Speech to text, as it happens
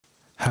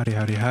Howdy,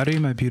 howdy, howdy,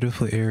 my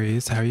beautiful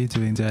Aries. How are you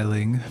doing,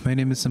 darling? My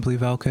name is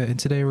SimplyVelca, and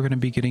today we're going to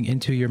be getting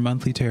into your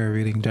monthly tarot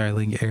reading,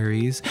 darling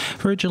Aries,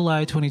 for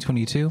July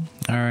 2022.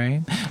 All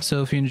right.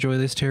 So if you enjoy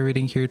this tarot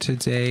reading here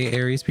today,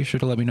 Aries, be sure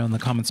to let me know in the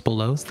comments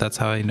below. So that's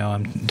how I know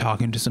I'm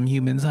talking to some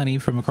humans, honey,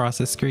 from across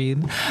the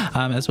screen.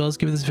 As well as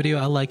give this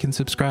video a like and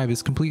subscribe.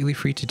 It's completely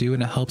free to do,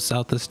 and it helps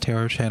out this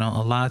tarot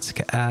channel a lot,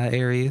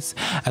 Aries.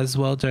 As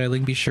well,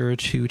 darling, be sure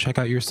to check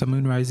out your sun,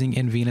 moon, rising,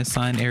 and Venus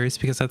sign, Aries,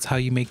 because that's how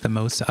you make the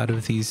most out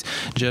of these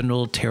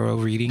general tarot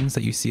readings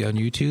that you see on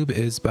YouTube,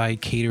 is by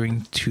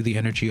catering to the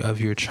energy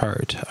of your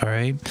chart. All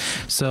right,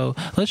 so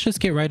let's just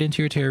get right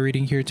into your tarot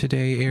reading here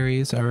today,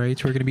 Aries. All right,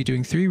 we're going to be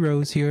doing 3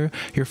 rows here.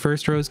 Your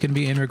first row is going to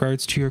be in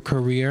regards to your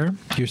career.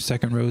 Your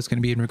second row is going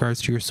to be in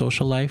regards to your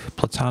social life,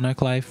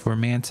 platonic life,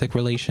 romantic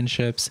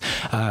relationships,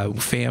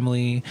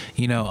 family,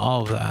 you know,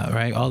 all of that,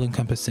 right? All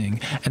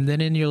encompassing. And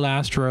then in your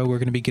last row, we're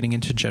going to be getting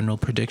into general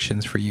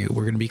predictions for you.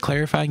 We're going to be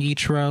clarifying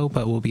each row,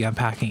 but we'll be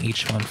unpacking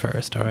each one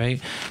first. All right,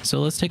 so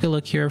let's take a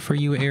look here for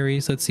you,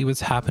 Aries. Let's see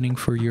what's happening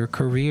for your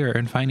career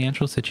and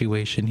financial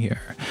situation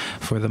here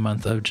for the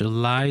month of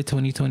July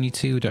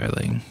 2022,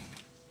 darling.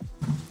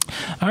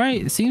 All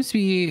right, it seems to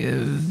be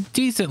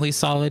decently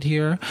solid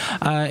here,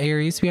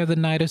 Aries. We have the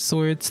Knight of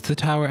Swords, the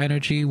Tower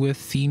energy,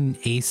 with the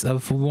Ace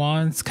of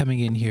Wands coming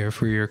in here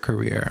for your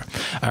career.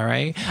 All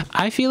right,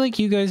 I feel like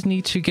you guys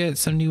need to get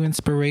some new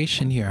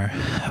inspiration here,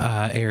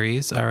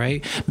 Aries. All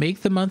right,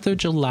 make the month of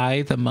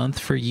July the month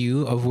for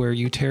you of where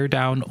you tear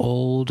down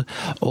old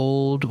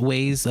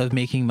ways of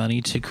making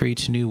money to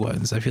create new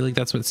ones. I feel like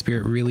that's what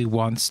Spirit really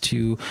wants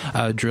to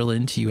drill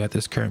into you at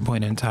this current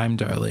point in time,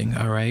 darling.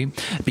 All right,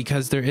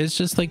 because there is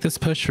just like this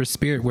push for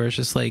Spirit where it's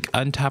just like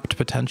untapped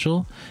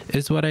potential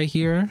is what I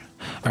hear.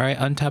 All right,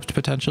 untapped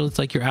potential. It's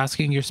like you're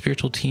asking your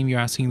spiritual team, you're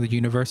asking the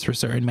universe for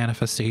certain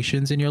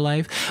manifestations in your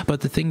life.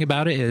 But the thing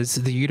about it is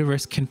the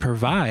universe can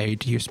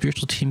provide, your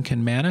spiritual team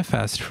can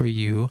manifest for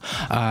you,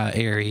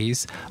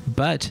 Aries,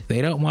 but they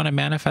don't want to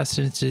manifest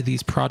into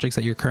these projects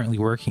that you're currently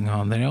working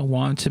on. They don't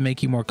want to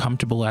make you more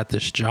comfortable at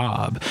this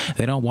job.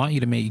 They don't want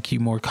you to make you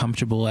more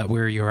comfortable at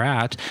where you're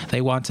at.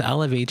 They want to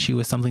elevate you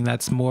with something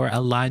that's more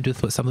aligned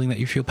with something that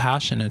you feel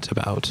passionate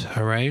about.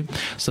 All right,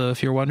 so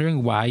if you're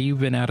wondering why you've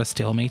been at a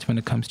stalemate when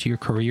it comes to your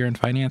career and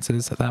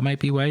finances, that might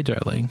be why,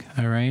 darling.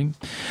 All right,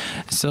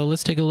 so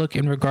let's take a look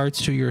in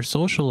regards to your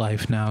social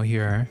life now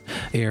here,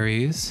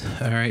 Aries.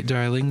 All right,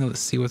 darling, let's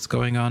see what's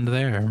going on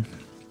there.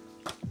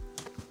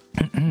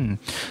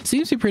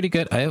 Seems to be pretty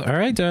good. All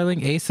right,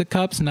 darling. Ace of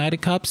Cups, Knight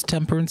of Cups,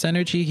 Temperance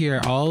energy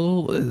here.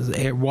 All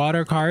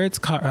water cards,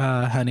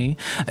 honey.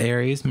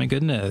 Aries, my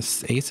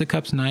goodness. Ace of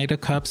Cups, Knight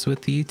of Cups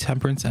with the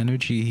Temperance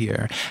energy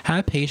here.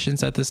 Have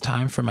patience at this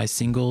time for my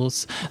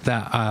singles,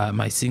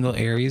 my single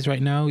Aries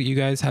right now. You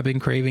guys have been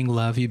craving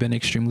love. You've been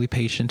extremely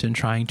patient and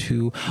trying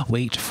to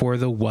wait for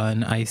the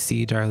one. I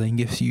see, darling,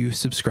 if you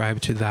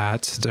subscribe to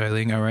that,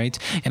 darling. All right.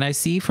 And I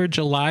see for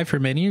July, for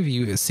many of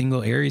you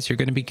single Aries, you're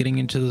going to be getting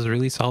into those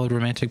really solid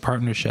romantic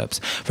partnerships.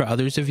 For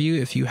others of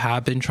you, if you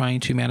have been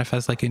trying to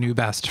manifest like a new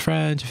best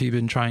friend, if you've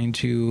been trying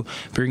to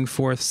bring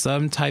forth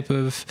some type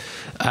of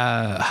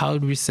how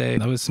would we say,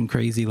 that was some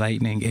crazy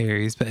lightning,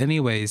 Aries, but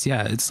anyways,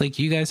 yeah, it's like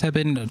you guys have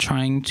been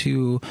trying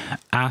to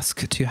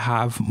ask to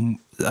have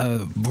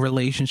a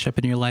relationship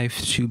in your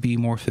life to be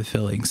more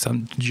fulfilling.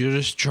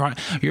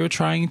 You're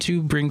trying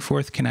to bring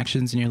forth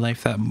connections in your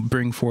life that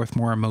bring forth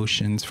more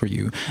emotions for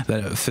you,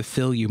 that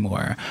fulfill you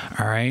more.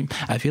 All right,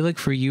 I feel like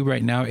for you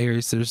right now,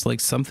 Aries, there's like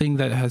something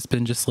that has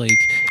been just like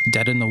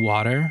dead in the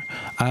water,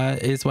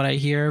 is what I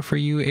hear for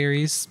you,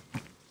 Aries,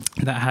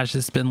 that has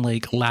just been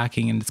like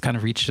lacking, and it's kind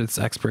of reached its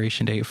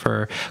expiration date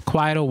for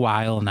quite a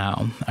while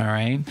now. All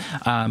right,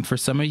 for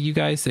some of you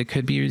guys it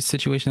could be a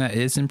situation that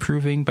is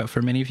improving, but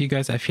for many of you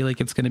guys I feel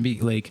like it's going to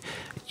be like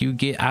you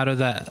get out of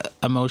that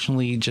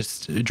emotionally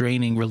just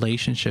draining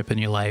relationship in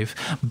your life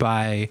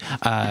by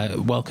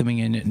welcoming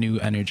in new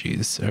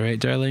energies. All right,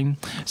 darling,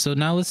 so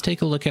now let's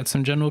take a look at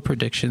some general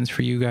predictions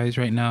for you guys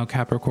right now,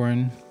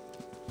 Capricorn.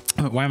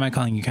 Why am I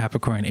calling you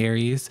Capricorn?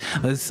 Aries.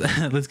 Let's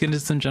get into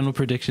some general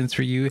predictions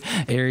for you,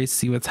 Aries.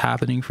 See what's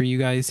happening for you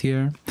guys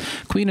here.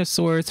 Queen of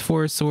Swords,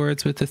 4 of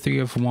Swords with the 3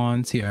 of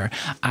Wands here.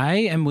 I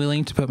am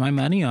willing to put my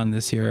money on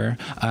this here,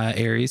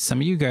 Aries. Some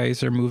of you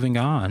guys are moving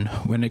on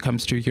when it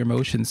comes to your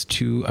emotions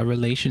to a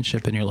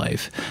relationship in your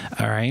life.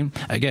 All right,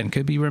 again,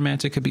 could be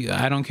romantic, could be,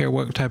 I don't care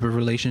what type of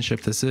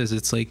relationship this is.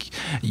 It's like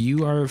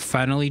you are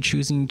finally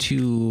choosing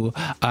to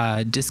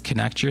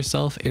disconnect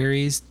yourself,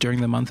 Aries, during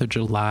the month of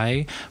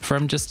July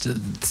from just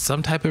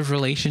some type of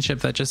relationship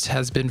that just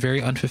has been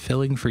very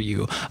unfulfilling for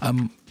you,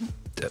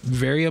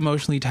 very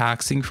emotionally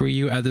taxing for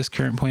you at this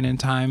current point in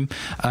time,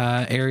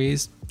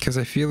 Aries, because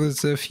I feel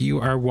as if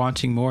you are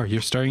wanting more.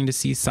 You're starting to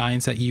see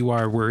signs that you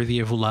are worthy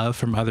of love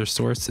from other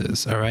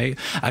sources. All right,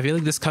 I feel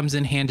like this comes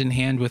in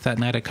hand with that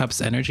Knight of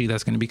Cups energy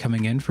that's going to be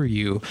coming in for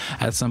you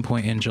at some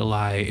point in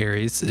July,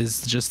 Aries,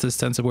 is just this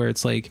sense of where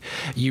it's like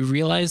you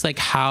realize like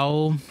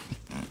how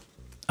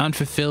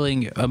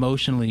unfulfilling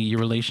emotionally your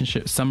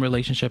relationship, some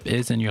relationship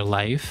is in your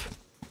life,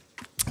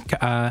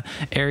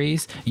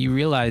 Aries, you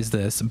realize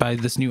this by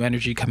this new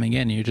energy coming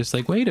in. You're just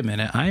like, wait a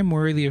minute, I'm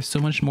worthy of so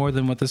much more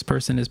than what this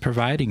person is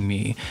providing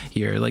me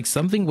here. Like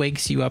something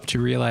wakes you up to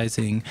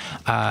realizing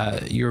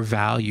your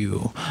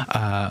value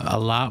a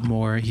lot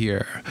more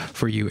here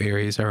for you,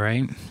 Aries. All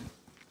right.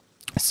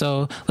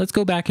 So let's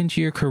go back into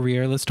your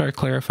career. Let's start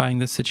clarifying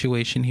this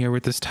situation here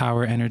with this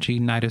Tower energy,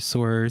 Knight of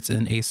Swords,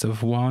 and Ace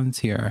of Wands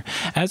here.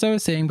 As I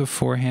was saying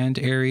beforehand,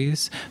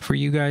 Aries, for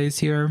you guys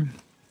here,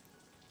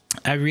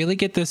 I really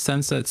get this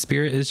sense that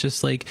Spirit is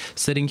just like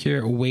sitting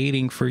here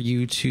waiting for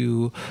you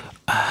to,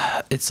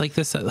 it's like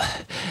this,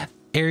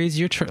 Aries,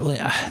 you're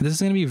this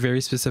is going to be a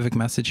very specific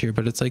message here,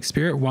 but it's like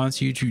Spirit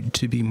wants you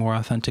to be more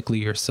authentically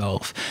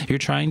yourself. You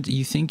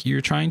think you're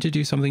trying to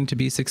do something to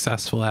be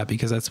successful at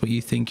because that's what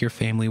you think your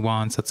family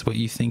wants. That's what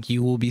you think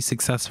you will be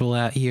successful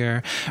at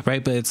here,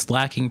 right? But it's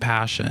lacking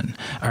passion.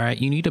 All right.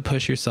 You need to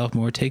push yourself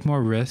more, take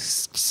more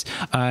risks,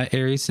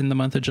 Aries, in the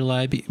month of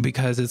July,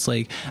 because it's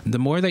like the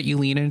more that you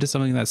lean into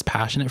something that's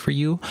passionate for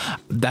you,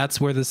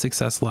 that's where the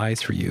success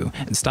lies for you.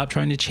 And stop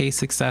trying to chase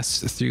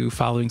success through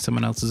following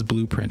someone else's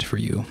blueprint for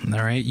you.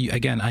 All right.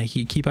 Again, I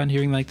keep on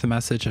hearing like the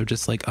message of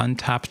just like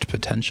untapped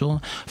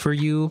potential for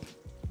you,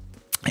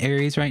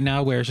 Aries, right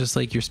now, where it's just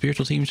like your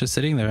spiritual team is just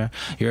sitting there,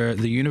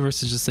 the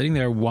universe is just sitting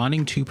there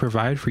wanting to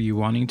provide for you,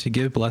 wanting to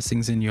give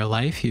blessings in your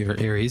life here,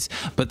 Aries,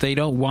 but they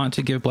don't want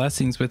to give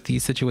blessings with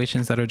these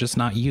situations that are just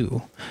not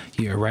you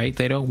here, right?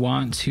 They don't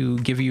want to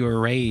give you a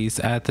raise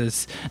at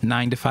this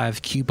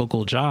 9-to-5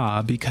 cubicle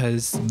job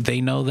because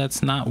they know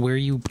that's not where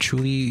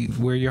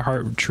your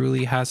heart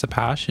truly has a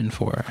passion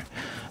for.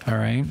 All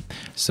right.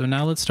 So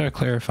now let's start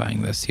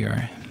clarifying this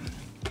here.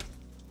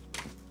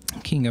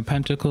 King of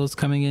Pentacles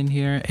coming in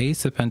here,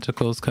 Ace of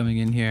Pentacles coming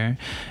in here,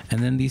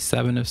 and then the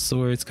Seven of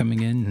Swords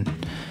coming in.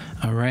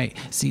 All right.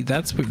 See,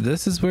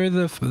 this is where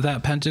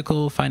that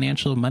pentacle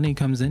financial money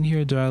comes in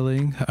here,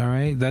 darling. All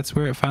right. That's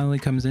where it finally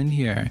comes in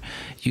here.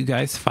 You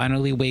guys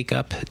finally wake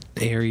up,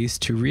 Aries,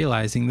 to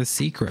realizing the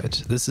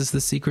secret. This is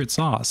the secret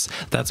sauce.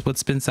 That's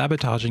what's been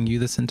sabotaging you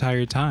this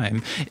entire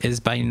time, is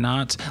by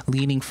not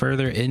leaning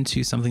further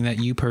into something that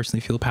you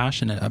personally feel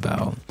passionate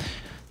about.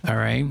 All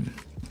right.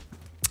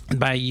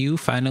 By you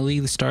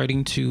finally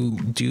starting to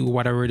do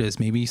whatever it is.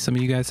 Maybe some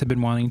of you guys have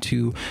been wanting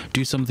to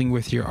do something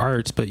with your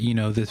art, but you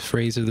know, the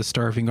phrase of the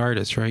starving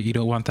artist, right? You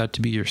don't want that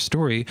to be your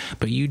story,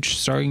 but you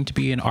starting to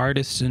be an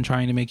artist and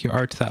trying to make your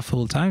art that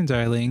full time,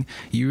 darling,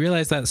 you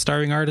realize that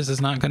starving artist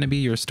is not going to be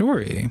your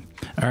story.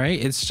 All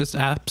right. It's just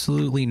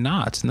absolutely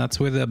not. And that's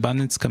where the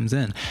abundance comes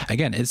in.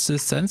 Again, it's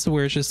this sense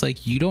where it's just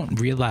like, you don't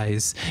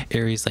realize,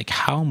 Aries, like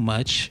how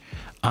much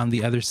on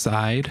the other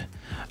side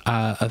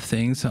of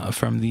things,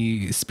 from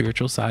the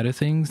spiritual side of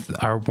things,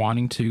 are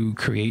wanting to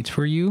create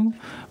for you,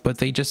 but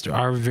they just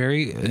are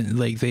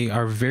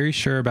very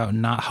sure about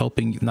not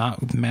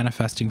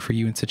manifesting for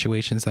you in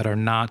situations that are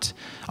not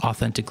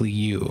authentically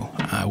you,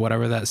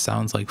 whatever that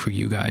sounds like for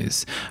you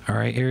guys. All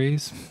right,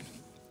 Aries.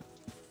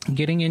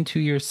 Getting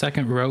into your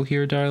second row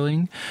here,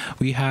 darling,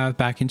 we have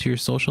back into your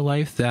social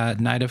life,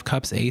 that Knight of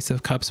Cups, Ace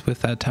of Cups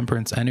with that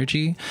Temperance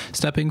energy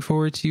stepping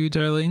forward to you,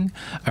 darling.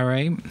 All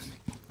right.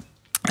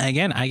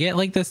 Again, I get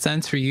like this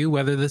sense for you,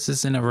 whether this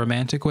is in a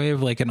romantic way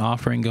of like an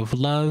offering of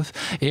love,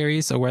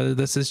 Aries, or whether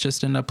this is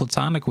just in a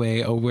platonic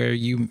way, or where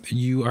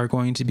you are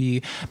going to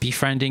be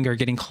befriending or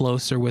getting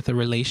closer with a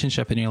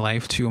relationship in your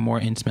life to a more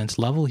intimate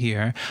level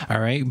here.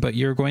 All right. But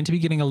you're going to be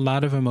getting a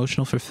lot of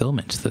emotional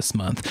fulfillment this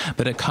month,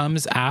 but it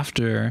comes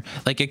after,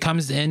 like it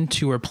comes in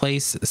to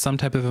replace some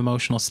type of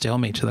emotional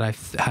stalemate that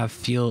I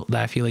feel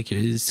like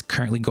is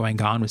currently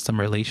going on with some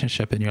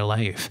relationship in your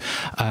life,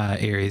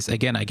 Aries.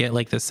 Again, I get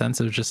like this sense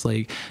of just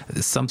like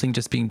something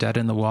just being dead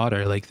in the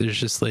water, like there's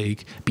just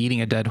like beating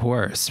a dead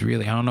horse,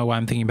 really. I don't know why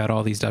I'm thinking about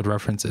all these dead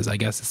references. I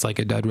guess it's like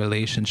a dead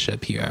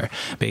relationship here,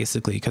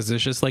 basically, because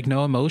there's just like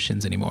no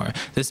emotions anymore.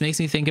 This makes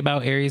me think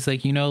about, Aries,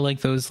 like, you know, like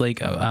those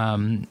like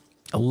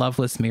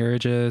loveless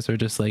marriages, or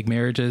just like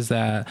marriages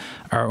that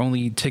are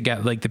only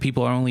together, like the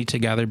people are only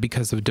together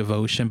because of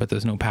devotion, but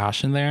there's no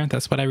passion there.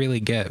 That's what I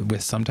really get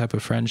with some type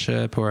of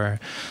friendship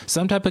or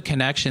some type of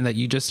connection, that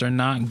you just are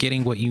not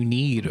getting what you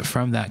need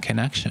from that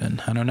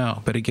connection. I don't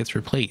know, but it gets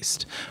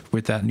replaced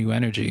with that new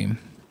energy.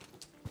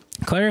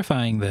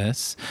 Clarifying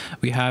this,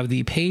 we have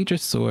the Page of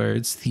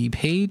Swords, the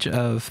Page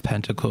of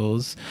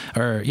Pentacles,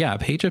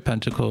 Page of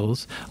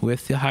Pentacles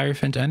with the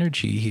Hierophant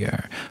energy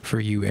here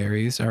for you,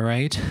 Aries. All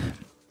right.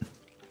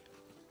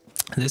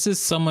 This is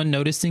someone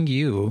noticing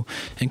you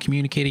and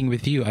communicating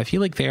with you. I feel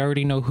like they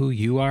already know who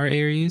you are,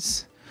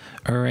 Aries.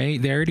 All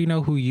right. They already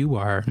know who you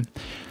are.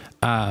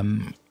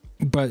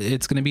 But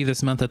it's going to be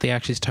this month that they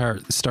actually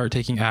start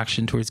taking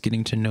action towards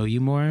getting to know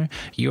you more.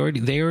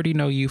 They already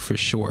know you for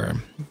sure.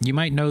 You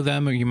might know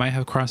them, or you might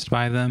have crossed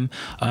by them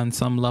on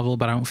some level,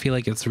 but I don't feel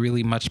like it's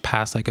really much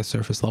past like a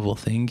surface level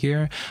thing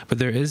here. But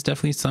there is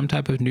definitely some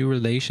type of new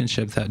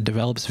relationship that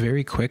develops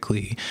very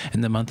quickly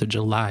in the month of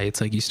July. It's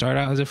like you start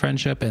out as a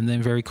friendship, and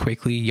then very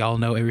quickly y'all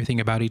know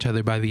everything about each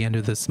other by the end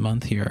of this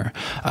month here.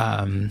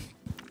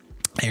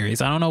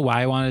 Aries. I don't know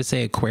why I wanted to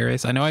say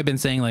Aquarius. I know I've been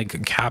saying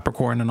like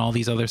Capricorn and all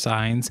these other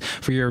signs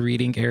for your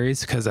reading,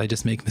 Aries, because I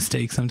just make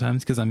mistakes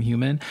sometimes because I'm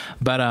human.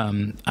 But I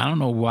don't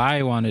know why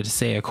I wanted to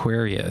say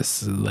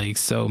Aquarius. Like,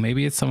 so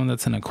maybe it's someone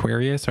that's an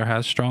Aquarius or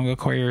has strong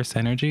Aquarius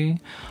energy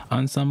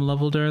on some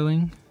level,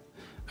 darling.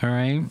 All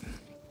right.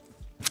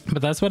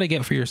 But that's what I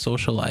get for your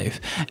social life.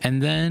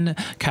 And then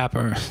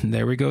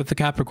there we go with the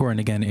Capricorn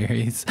again,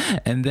 Aries.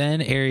 And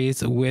then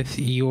Aries with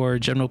your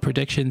general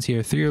predictions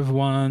here. 3 of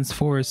Wands,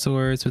 4 of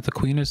Swords with the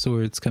Queen of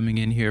Swords coming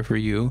in here for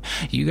you.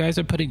 You guys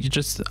are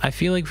I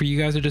feel like for you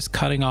guys are just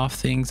cutting off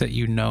things that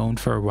you've known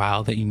for a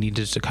while that you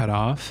needed to cut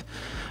off.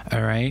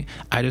 All right.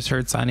 I just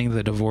heard signing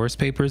the divorce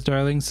papers,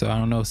 darling. So I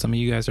don't know if some of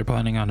you guys are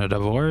planning on a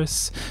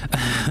divorce.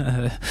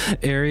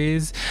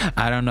 Aries,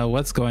 I don't know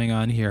what's going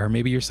on here. Or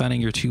maybe you're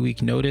signing your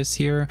 2-week notice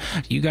here.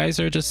 You guys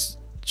are just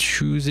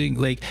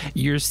choosing, like,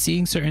 you're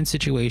seeing certain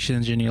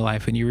situations in your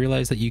life and you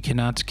realize that you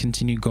cannot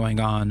continue going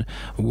on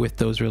with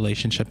those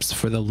relationships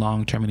for the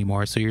long term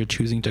anymore, so you're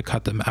choosing to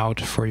cut them out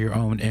for your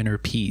own inner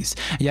peace.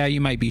 Yeah, you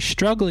might be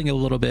struggling a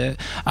little bit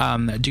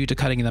due to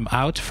cutting them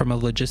out from a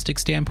logistic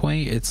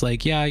standpoint. It's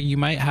like, yeah, you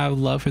might have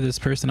love for this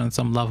person on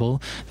some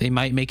level. They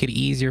might make it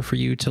easier for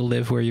you to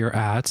live where you're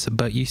at,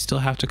 but you still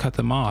have to cut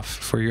them off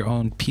for your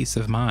own peace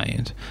of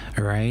mind.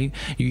 All right,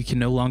 you can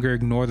no longer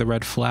ignore the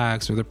red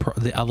flags or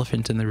the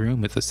elephant in the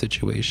room with the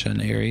situation,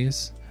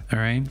 Aries. All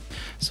right,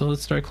 so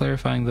let's start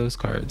clarifying those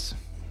cards.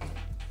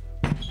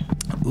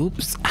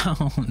 Oops.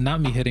 Ow, not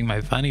me hitting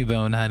my funny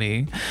bone,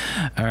 honey.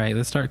 All right,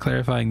 let's start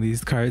clarifying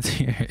these cards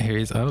here,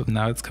 Aries. Oh,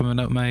 now it's coming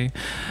up. My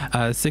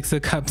 6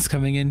 of Cups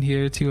coming in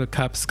here, 2 of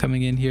Cups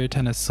coming in here,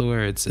 10 of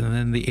Swords, and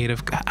then the 8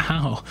 of...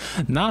 Ow,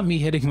 not me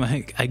hitting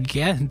my...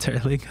 Again,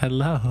 darling,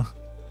 hello.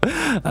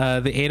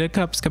 The 8 of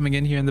Cups coming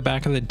in here in the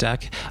back of the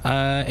deck,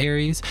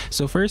 Aries.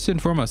 So first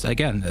and foremost,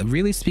 again,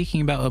 really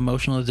speaking about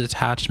emotional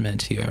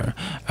detachment here.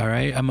 All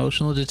right,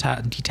 emotional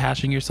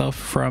detaching yourself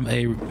from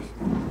a...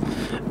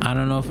 I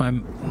don't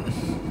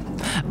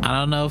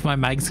know if my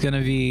mic's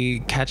gonna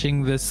be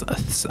catching this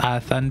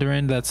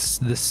thundering, that's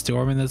the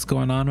storming that's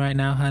going on right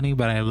now, honey,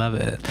 but I love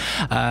it.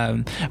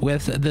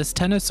 With this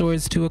 10 of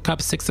Swords, 2 of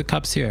Cups, 6 of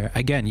Cups here,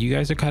 again, you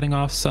guys are cutting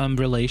off some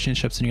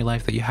relationships in your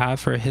life that you have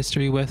for a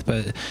history with,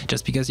 but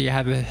just because you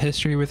have a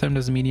history with them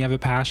doesn't mean you have a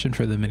passion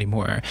for them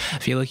anymore. I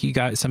feel like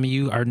some of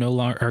you are no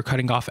longer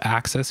cutting off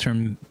access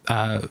from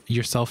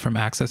yourself from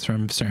access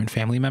from certain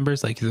family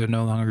members, like they're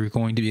no longer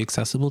going to be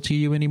accessible to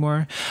you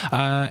anymore,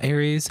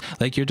 Aries.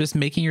 Like, you're just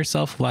making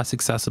yourself less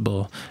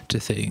accessible to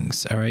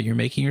things. All right, you're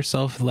making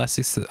yourself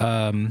less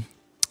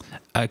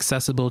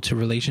accessible to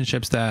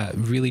relationships that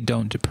really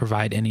don't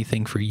provide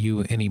anything for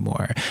you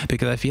anymore,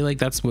 because I feel like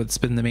that's what's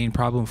been the main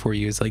problem for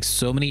you, is like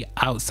so many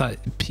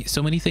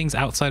things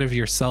outside of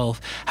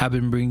yourself have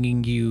been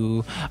bringing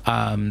you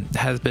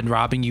has been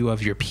robbing you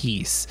of your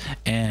peace.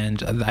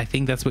 And I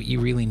think that's what you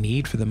really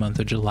need for the month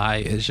of July,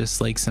 is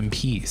just like some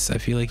peace. I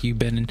feel like you've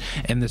been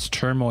in this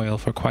turmoil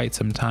for quite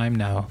some time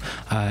now,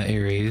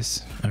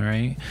 Aries. All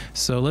right,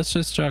 so let's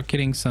just start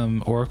getting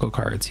some oracle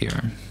cards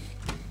here.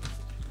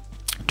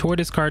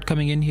 Tortoise card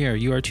coming in here.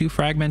 You are too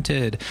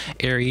fragmented,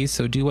 Aries,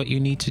 so do what you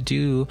need to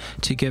do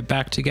to get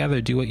back together.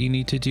 Do what you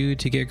need to do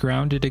to get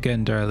grounded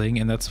again, darling.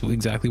 And that's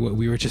exactly what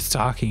we were just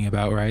talking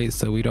about, right?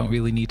 So we don't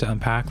really need to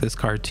unpack this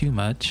card too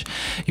much.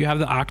 You have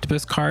the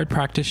Octopus card.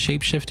 Practice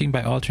shape-shifting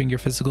by altering your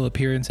physical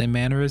appearance and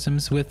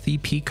mannerisms with the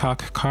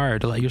Peacock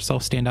card. Let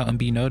yourself stand out and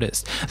be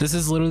noticed. This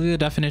is literally the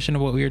definition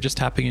of what we were just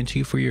tapping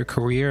into for your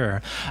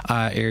career,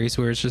 Aries,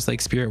 where it's just like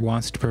Spirit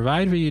wants to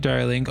provide for you,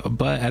 darling,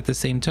 but at the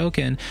same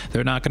token,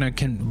 they're not going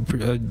to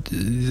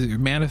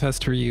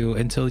manifest for you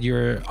until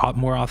you're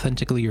more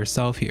authentically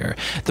yourself here.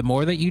 The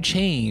more that you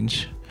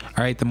change,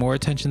 all right, the more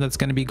attention that's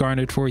going to be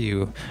garnered for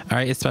you. All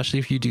right, especially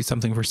if you do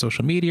something for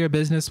social media,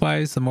 business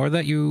wise, the more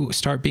that you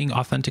start being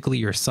authentically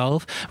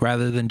yourself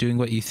rather than doing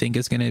what you think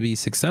is going to be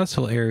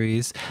successful,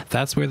 Aries,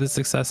 that's where the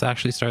success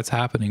actually starts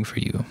happening for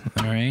you.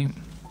 All right,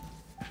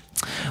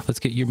 let's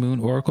get your Moon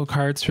Oracle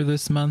cards for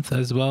this month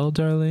as well,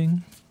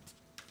 darling.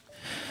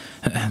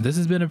 This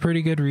has been a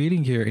pretty good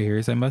reading here,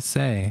 Aries, I must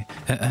say.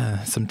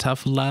 Some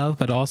tough love,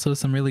 but also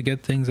some really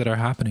good things that are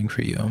happening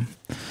for you.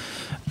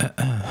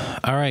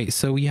 All right,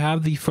 so we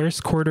have the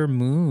first quarter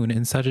moon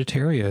in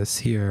Sagittarius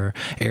here,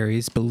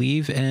 Aries.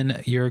 Believe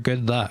in your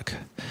good luck.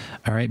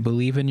 All right,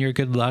 believe in your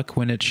good luck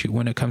when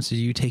it comes to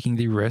you taking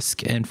the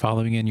risk and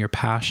following in your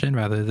passion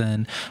rather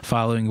than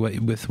following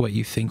what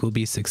you think will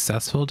be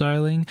successful,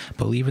 darling.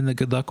 Believe in the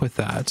good luck with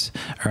that.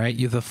 All right,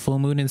 you have the full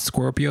moon in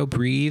Scorpio.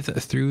 Breathe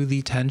through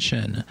the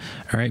tension.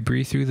 All right,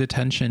 breathe through the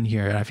tension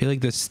here. And I feel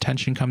like this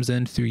tension comes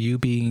in through you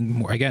being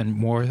more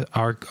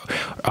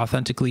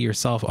authentically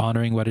yourself,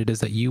 honoring what it is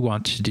that you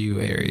want to do,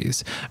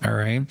 Aries. All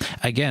right,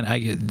 again,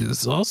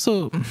 this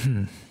also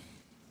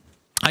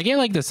I get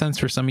like the sense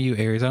for some of you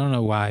Aries, I don't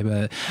know why,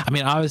 but I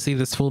mean, obviously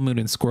this full moon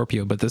in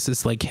Scorpio, but this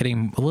is like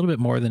hitting a little bit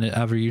more than it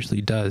ever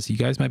usually does. You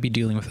guys might be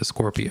dealing with a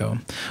Scorpio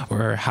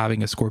or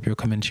having a Scorpio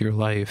come into your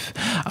life.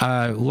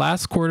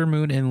 Last quarter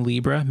moon in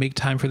Libra, make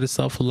time for the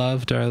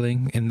self-love,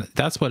 darling. And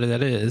that's what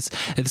that is.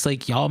 It's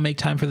like y'all make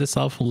time for the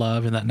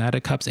self-love and that Knight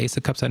of Cups, Ace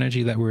of Cups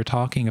energy that we were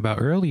talking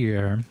about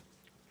earlier.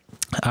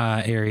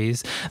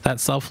 Aries, that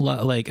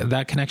self-love, like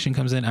that connection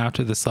comes in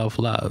after the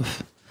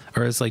self-love,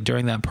 or it's like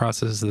during that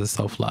process of the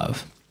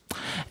self-love.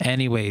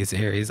 Anyways,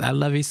 Aries, I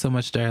love you so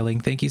much, darling.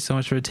 Thank you so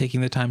much for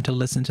taking the time to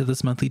listen to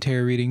this monthly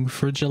tarot reading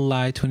for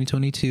July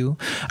 2022.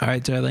 All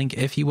right, darling,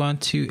 if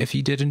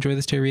you did enjoy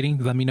this tarot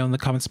reading, let me know in the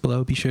comments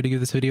below. Be sure to give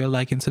this video a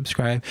like and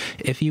subscribe.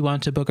 If you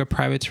want to book a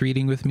private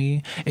reading with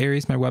me,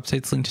 Aries, my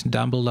website's linked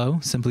down below,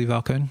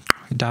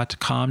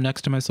 SimplyVelca.com.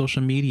 Next to my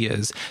social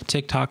medias,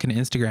 TikTok and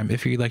Instagram.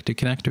 If you'd like to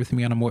connect with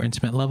me on a more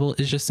intimate level,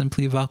 it's just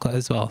SimplyVelca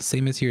as well.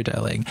 Same as here,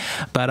 darling.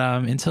 But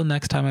until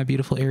next time, my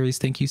beautiful Aries,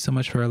 thank you so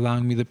much for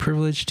allowing me the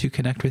privilege to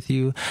connect with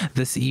you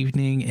this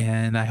evening,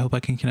 and I hope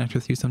I can connect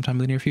with you sometime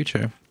in the near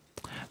future.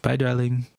 Bye, darling.